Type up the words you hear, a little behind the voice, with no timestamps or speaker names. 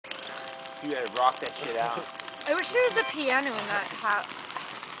You gotta rock that shit out. I wish there was a piano in that house.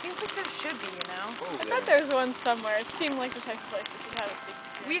 Seems like there should be, you know? I thought there was one somewhere. It seemed like the type of place that should have a big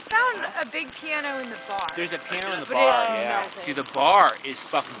piano. We found a big piano in the bar. There's a piano in the But bar, it's yeah. melting. Dude, the bar is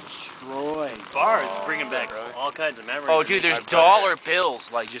fucking destroyed. Bars bringing back all kinds of memories. Oh, dude, there's dollar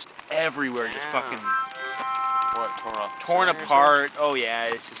bills like just everywhere, just fucking What, torn off? torn apart. Oh yeah,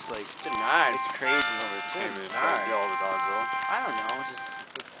 it's just like It's a knife. it's crazy. Hey, man, probably be all the dog, bro. I don't know, it's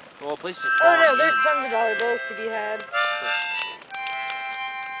just the whole place just. Oh no, there's tons of dollar bills to be had.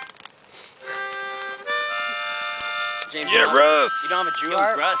 James, Yeah, Russ. You don't have a Yo,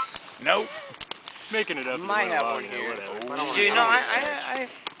 jewel? Russ. Nope. Making it up. You might have one here. Dude, no, I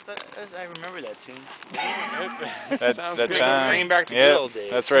remember that tune. That time. Bringing back the good Yeah, old days.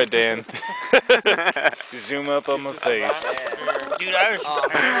 that's right, Dan. Zoom up on my face. Dude, I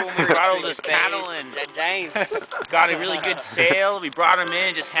remember when we brought all this cattle and James. got a really good sale. We brought them in,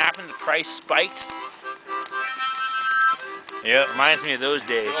 it just happened, the price spiked. Yep. Reminds me of those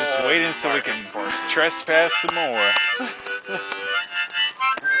days. Just waiting so we can trespass some more.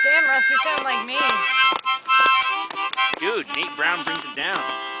 Damn, Russ, you sound like me. Dude, Nate Brown brings it down.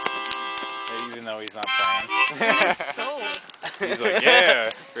 Even though he's not playing. It's in his soul. He's like, yeah,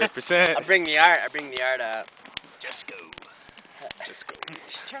 represent. I bring the art up. Just go. Just go. You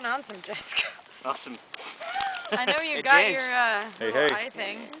should turn on some disco. Awesome. I know you Hey, got James. your Hey, little hey. eye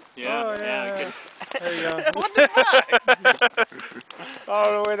thing. Yeah, yeah. Good. There you go. What the fuck? Oh,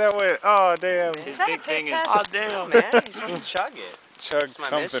 no, where that went. Oh, damn. Is that a big thing piss is- test? Oh, damn. Oh, man, you're supposed to chug it. Chug It's my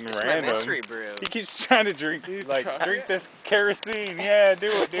something it's my random. mystery brew. He keeps trying to drink, drink this kerosene. Yeah, do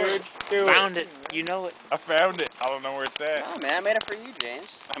it, dude. Do it. Found it. You know it. I found it. I don't know where it's at. Oh, man, I made it for you,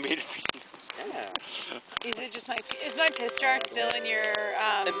 James. I made it for you. Yeah. Is it just is my piss jar still in your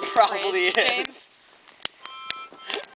It probably fridge, is. James?